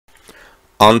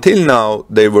Until now,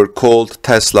 they were called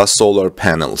Tesla solar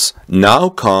panels. Now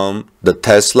come the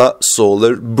Tesla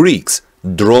solar bricks,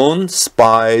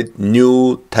 drone-spied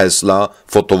new Tesla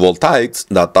photovoltaics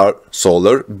that are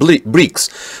solar bricks.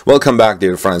 Welcome back,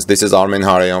 dear friends. This is Armen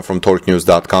Harayan from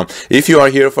torquenews.com. If you are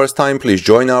here first time, please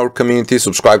join our community,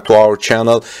 subscribe to our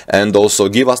channel, and also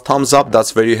give us thumbs up.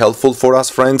 That's very helpful for us,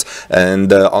 friends.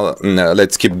 And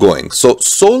let's keep going. So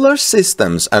solar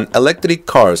systems and electric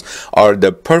cars are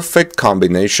the perfect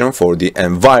combination for the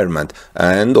environment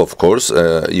and, of course,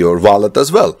 your wallet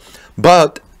as well.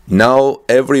 But now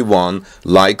everyone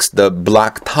likes the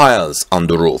black tiles on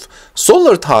the roof.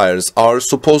 Solar tiles are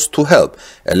supposed to help.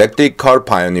 Electric car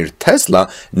pioneer Tesla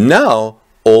now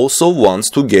also wants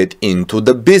to get into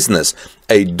the business.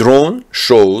 A drone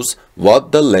shows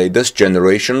what the latest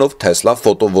generation of Tesla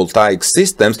photovoltaic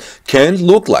systems can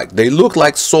look like. They look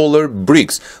like solar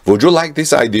bricks. Would you like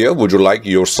this idea? Would you like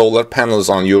your solar panels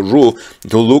on your roof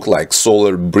to look like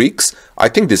solar bricks? I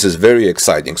think this is very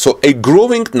exciting. So a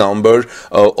growing number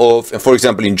of, for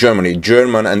example, in Germany,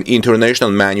 German and international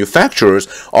manufacturers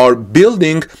are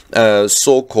building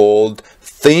so-called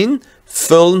thin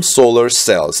film solar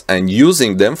cells and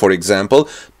using them, for example,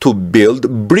 to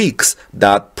build bricks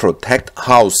that protect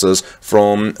houses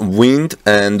from wind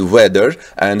and weather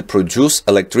and produce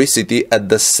electricity at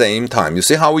the same time. You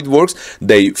see how it works?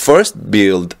 They first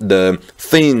build the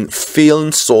thin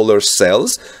film solar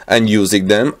cells and using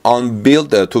them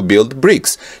to build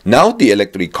bricks. Now the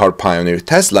electric car pioneer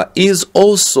Tesla is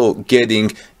also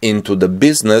getting into the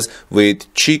business with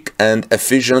chic and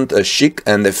efficient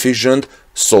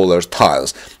solar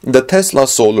tiles. The Tesla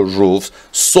solar roofs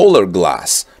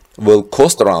Solarglass will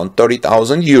cost around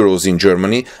 30,000 euros in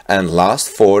Germany and last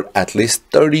for at least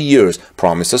 30 years,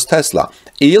 promises Tesla.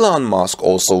 Elon Musk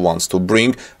also wants to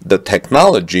bring the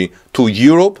technology to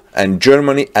Europe and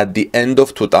Germany at the end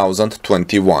of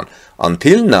 2021.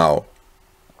 Until now,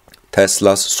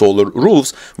 Tesla's solar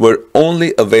roofs were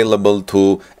only available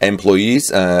to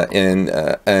employees and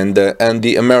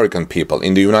the American people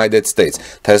in the United States.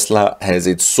 Tesla has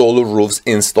its solar roofs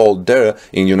installed there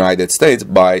in United States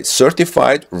by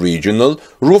certified regional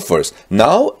roofers.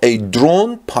 Now a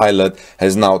drone pilot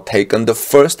has now taken the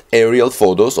first aerial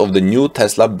photos of the new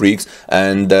Tesla bricks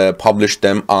and published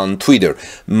them on Twitter.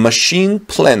 Machine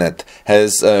Planet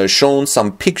has shown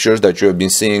some pictures that you have been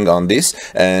seeing on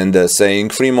this and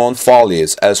saying Fremont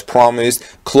Follies, as promised,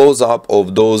 close-up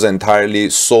of those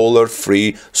entirely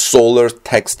solar-free solar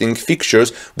texting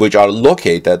fixtures, which are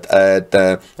located at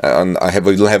and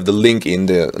will have the link in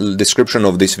the description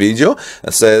of this video.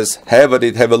 It says have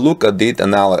a look at it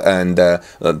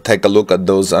and take a look at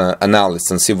those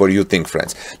analysis and see what you think,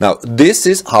 friends. Now this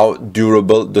is how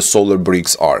durable the solar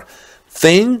bricks are.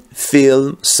 Thin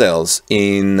film cells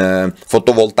in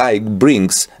photovoltaic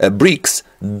bricks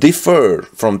differ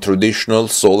from traditional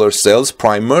solar cells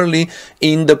primarily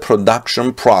in the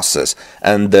production process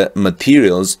and the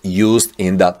materials used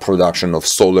in that production of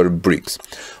solar bricks.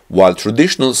 While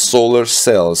traditional solar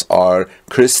cells are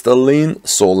crystalline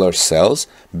solar cells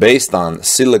based on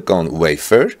silicon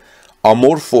wafer,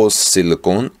 amorphous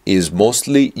silicon is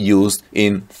mostly used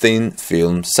in thin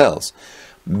film cells.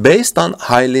 Based on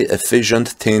highly efficient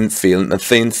thin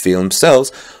film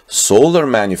cells, solar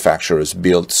manufacturers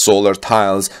build solar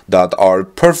tiles that are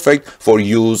perfect for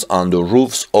use on the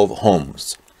roofs of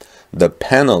homes. The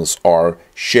panels are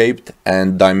shaped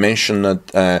and dimensioned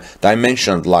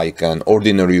like an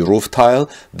ordinary roof tile.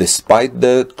 Despite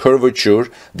the curvature,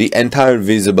 the entire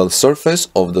visible surface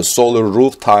of the solar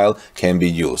roof tile can be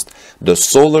used. The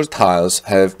solar tiles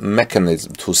have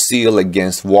mechanisms to seal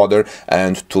against water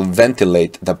and to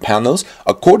ventilate the panels.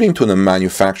 According to the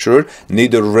manufacturer,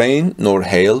 neither rain nor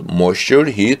hail, moisture,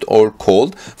 heat or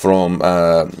cold from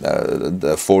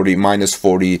minus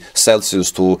 40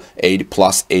 Celsius to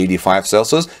plus 85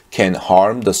 Celsius can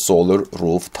harm the solar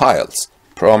roof tiles.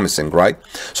 Promising, right?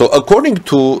 So according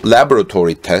to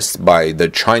laboratory tests by the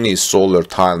Chinese solar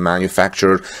tile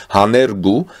manufacturer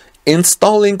Hanergu,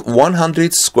 installing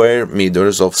 100 square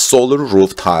meters of solar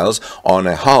roof tiles on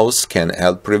a house can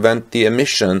help prevent the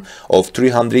emission of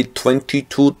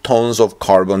 322 tons of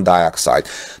carbon dioxide,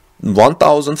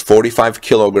 1,045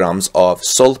 kilograms of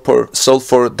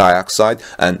sulfur dioxide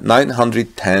and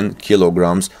 910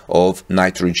 kilograms of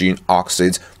nitrogen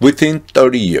oxides within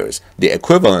 30 years. The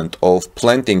equivalent of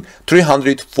planting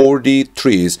 340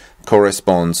 trees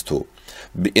corresponds to.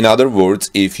 In other words,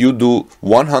 if you do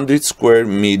 100 square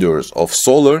meters of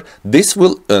solar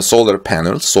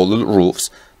panels, solar roofs,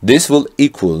 this will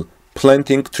equal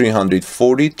planting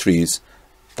 340 trees.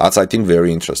 That's, I think,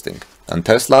 very interesting. and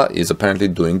Tesla is apparently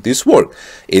doing this work.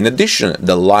 In addition,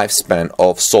 the lifespan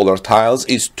of solar tiles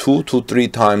is 2 to 3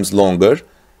 times longer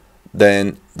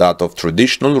than that of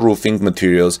traditional roofing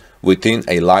materials within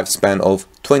a lifespan of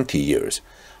 20 years.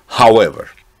 However,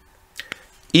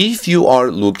 if you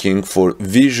are looking for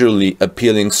visually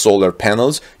appealing solar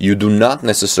panels, you do not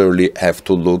necessarily have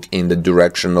to look in the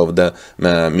direction of the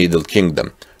Middle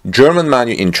Kingdom. German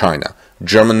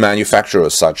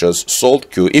manufacturers such as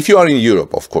Solarglass, if you are in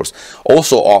Europe, of course,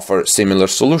 also offer similar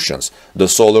solutions. The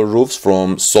solar roofs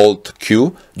from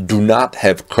Solarglass do not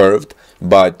have curved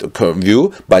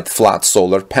view, but flat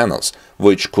solar panels,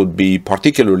 which could be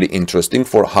particularly interesting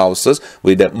for houses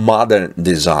with a modern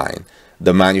design.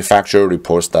 The manufacturer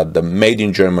reports that the made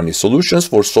in Germany solutions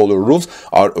for solar roofs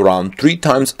are around 3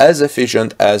 times as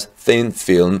efficient as thin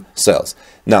film cells.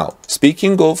 Now,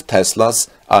 speaking of Tesla's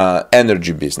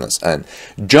energy business, and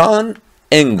John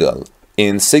Engel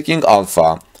in Seeking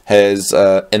Alpha has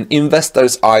an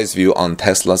investor's eyes view on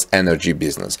Tesla's energy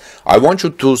business. I want you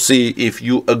to see if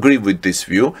you agree with this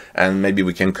view, and maybe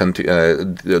we can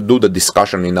do the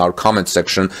discussion in our comment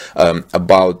section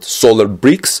about solar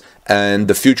bricks and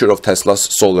the future of Tesla's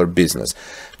solar business.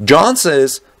 John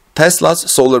says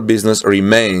Tesla's solar business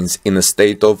remains in a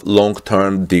state of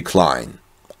long-term decline.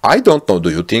 I don't know.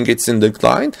 Do you think it's in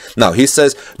decline? Now, he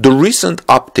says the recent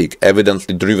uptick,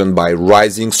 evidently driven by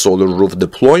rising solar roof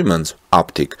deployments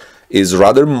uptick, is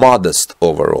rather modest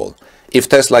overall. If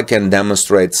Tesla can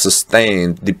demonstrate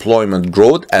sustained deployment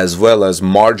growth as well as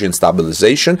margin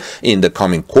stabilization in the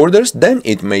coming quarters, then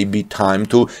it may be time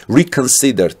to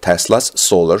reconsider Tesla's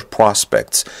solar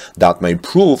prospects. That may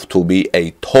prove to be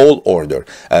a tall order,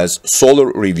 as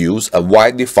Solar Reviews, a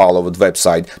widely followed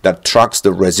website that tracks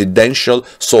the residential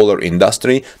solar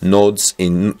industry, notes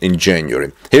in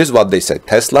January. Here's what they said.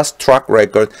 Tesla's track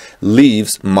record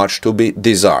leaves much to be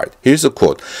desired. Here's a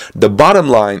quote. The bottom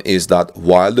line is that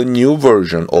while the new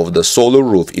version of the solar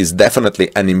roof is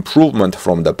definitely an improvement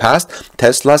from the past,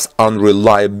 Tesla's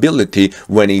unreliability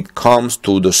when it comes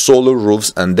to the solar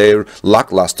roofs and their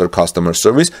lackluster customer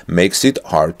service makes it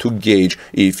hard to gauge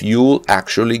if you'll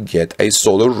actually get a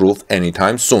solar roof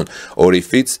anytime soon, or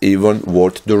if it's even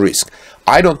worth the risk.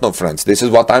 I don't know, friends. This is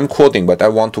what I'm quoting, but I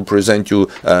want to present you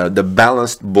the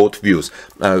balanced both views.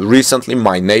 Recently,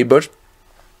 my neighbor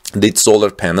did solar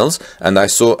panels, and I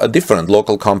saw a different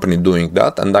local company doing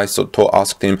that, and I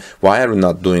asked him, why are you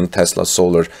not doing Tesla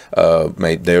solar?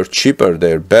 They're cheaper,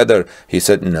 they're better. He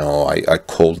said, no, I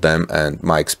called them and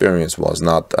my experience was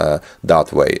not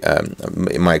that way.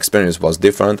 My experience was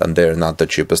different, and they're not the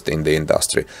cheapest in the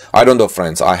industry. I don't know,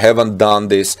 friends. I haven't done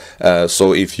this,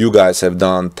 so if you guys have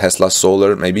done Tesla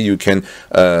solar, maybe you can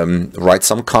write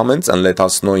some comments and let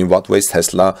us know in what ways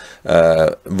Tesla,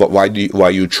 why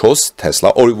you chose Tesla,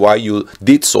 or why you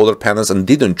did solar panels and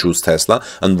didn't choose Tesla,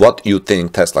 and what you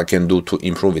think Tesla can do to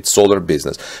improve its solar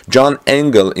business. John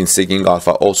Engel in Seeking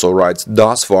Alpha also writes,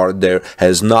 thus far there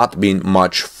has not been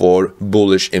much for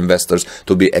bullish investors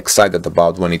to be excited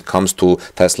about when it comes to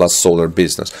Tesla's solar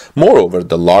business. Moreover,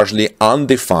 the largely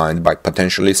undefined but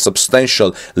potentially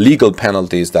substantial legal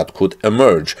penalties that could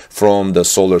emerge from the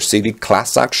Solar City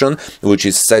class action, which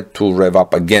is set to rev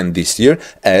up again this year,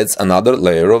 adds another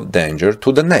layer of danger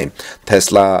to the name.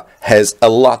 Tesla has a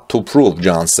lot to prove,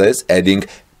 John says, adding,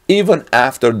 even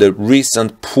after the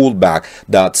recent pullback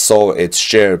that saw its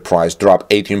share price drop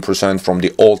 18% from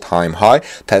the all-time high,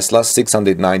 Tesla's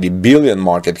 690 billion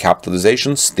market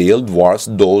capitalization still dwarfs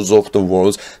those of the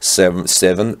world's seven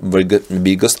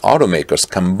biggest automakers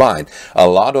combined. A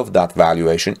lot of that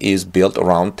valuation is built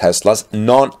around Tesla's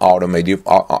non-automotive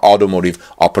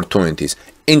opportunities,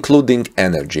 including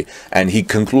energy. And he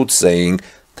concludes saying,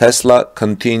 Tesla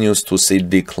continues to see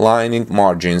declining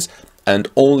margins and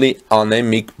only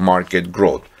anemic market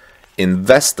growth.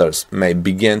 Investors may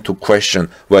begin to question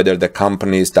whether the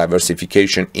company's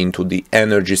diversification into the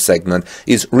energy segment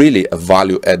is really a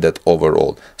value added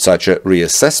overall. Such a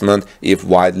reassessment, if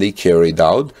widely carried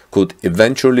out, could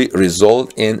eventually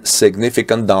result in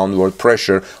significant downward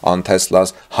pressure on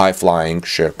Tesla's high-flying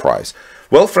share price.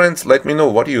 Well, friends, let me know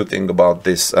what do you think about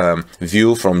this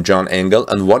view from John Engel,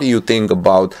 and what do you think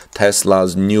about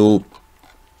Tesla's new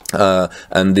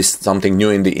and this something new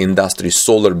in the industry,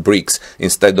 solar bricks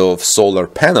instead of solar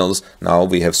panels. Now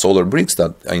we have solar bricks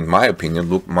that, in my opinion,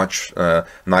 look much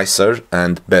nicer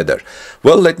and better.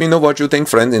 Well, let me know what you think,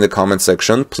 friends, in the comment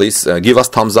section. Please give us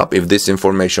thumbs up if this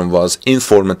information was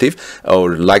informative,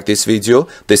 or like this video.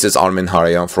 This is Armin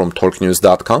Harayan from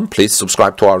torquenews.com. Please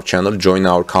subscribe to our channel, join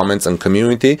our comments and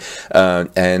community,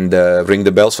 and ring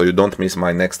the bell so you don't miss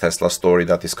my next Tesla story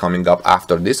that is coming up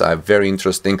after this. I have very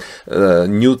interesting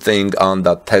new good thing on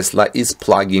that Tesla is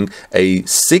plugging a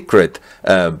secret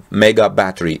mega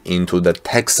battery into the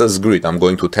Texas grid. I'm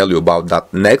going to tell you about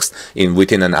that next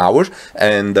within an hour,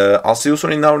 and I'll see you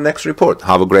soon in our next report.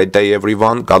 Have a great day,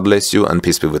 everyone. God bless you, and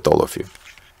peace be with all of you.